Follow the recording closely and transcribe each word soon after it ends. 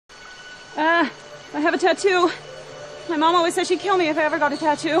I have a tattoo. My mom always said she'd kill me if I ever got a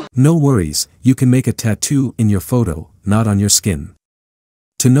tattoo. No worries, you can make a tattoo in your photo, not on your skin.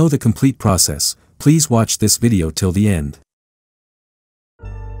 To know the complete process, please watch this video till the end.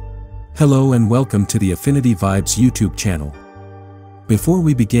 Hello and welcome to the Affinity Vibes YouTube channel. Before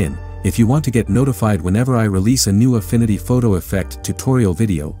we begin, if you want to get notified whenever I release a new Affinity Photo Effect tutorial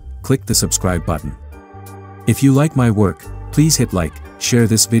video, click the subscribe button. If you like my work, please hit like, share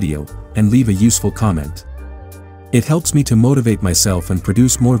this video, and leave a useful comment. It helps me to motivate myself and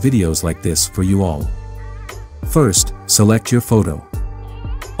produce more videos like this for you all. First, select your photo.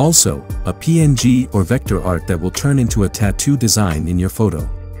 Also, a PNG or vector art that will turn into a tattoo design in your photo.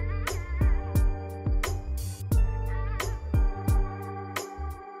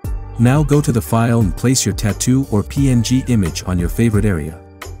 Now go to the file and place your tattoo or PNG image on your favorite area.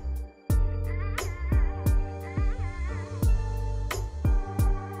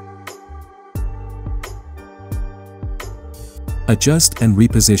 Adjust and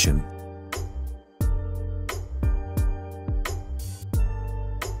reposition.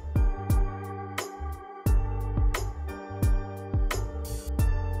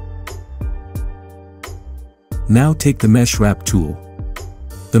 Now take the Mesh Wrap tool.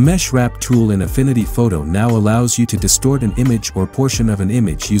 The Mesh Wrap tool in Affinity Photo now allows you to distort an image or portion of an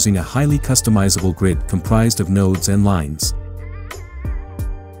image using a highly customizable grid comprised of nodes and lines.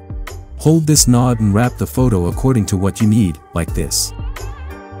 Hold this node and wrap the photo according to what you need, like this.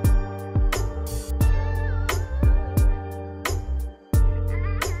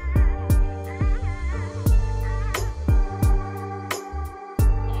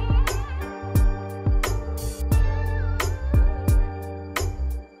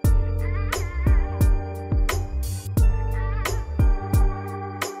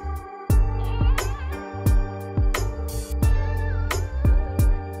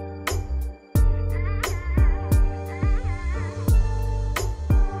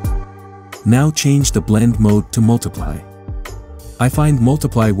 Now change the blend mode to multiply. I find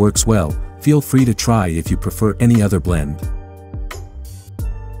multiply works well, feel free to try if you prefer any other blend.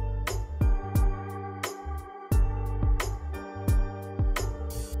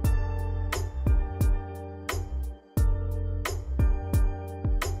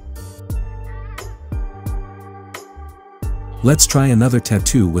 Let's try another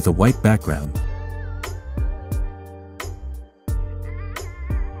tattoo with a white background.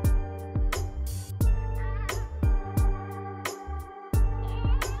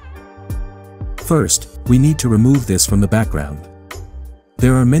 First, we need to remove this from the background.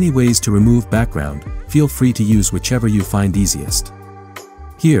 There are many ways to remove background, feel free to use whichever you find easiest.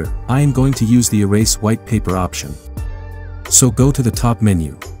 Here, I am going to use the Erase White Paper option. So go to the top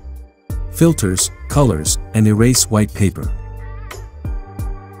menu. Filters, Colors, and Erase White Paper.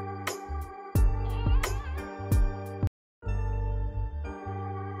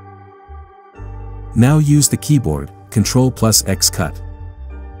 Now use the keyboard, Ctrl+X cut.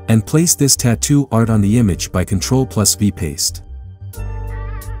 And place this tattoo art on the image by Ctrl+V paste.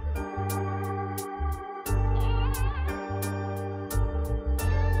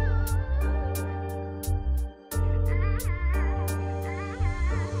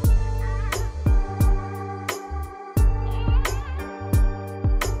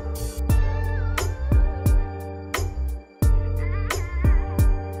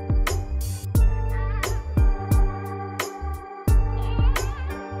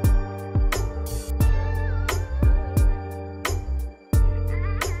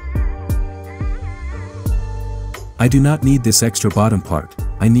 I do not need this extra bottom part,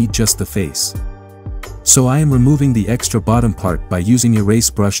 I need just the face. So I am removing the extra bottom part by using Erase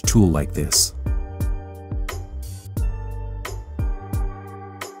Brush tool like this.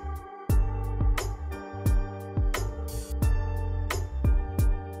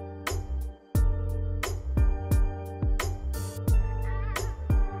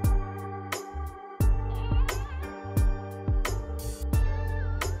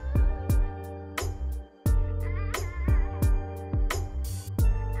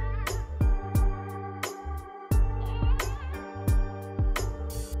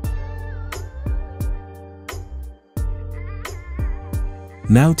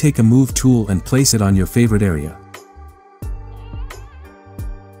 Now take a move tool and place it on your favorite area.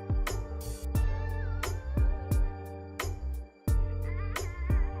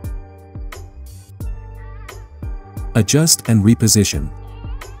 Adjust and reposition.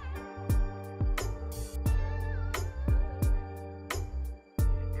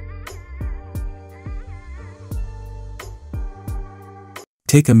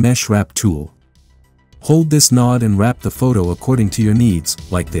 Take a mesh wrap tool. Hold this node and wrap the photo according to your needs,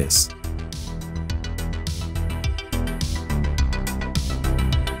 like this.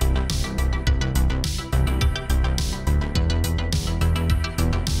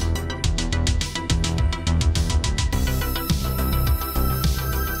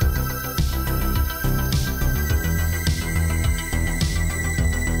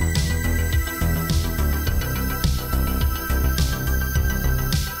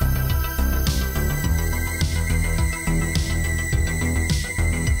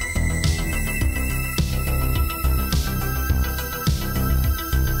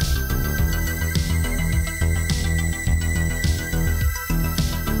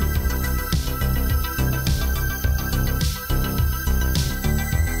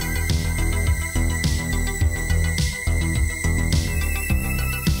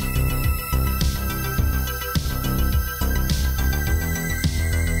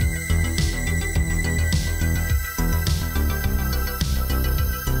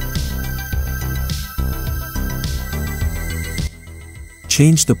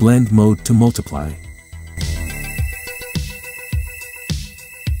 Change the blend mode to multiply.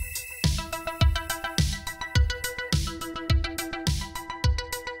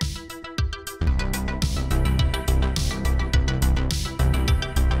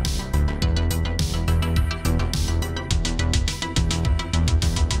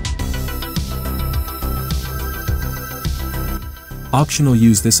 Optional,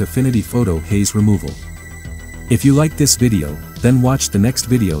 use this Affinity Photo haze removal. If you like this video, then watch the next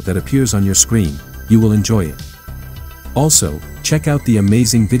video that appears on your screen, you will enjoy it. Also, check out the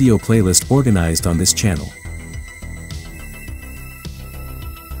amazing video playlist organized on this channel.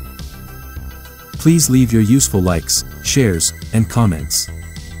 Please leave your useful likes, shares, and comments.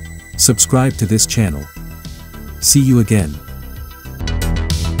 Subscribe to this channel. See you again.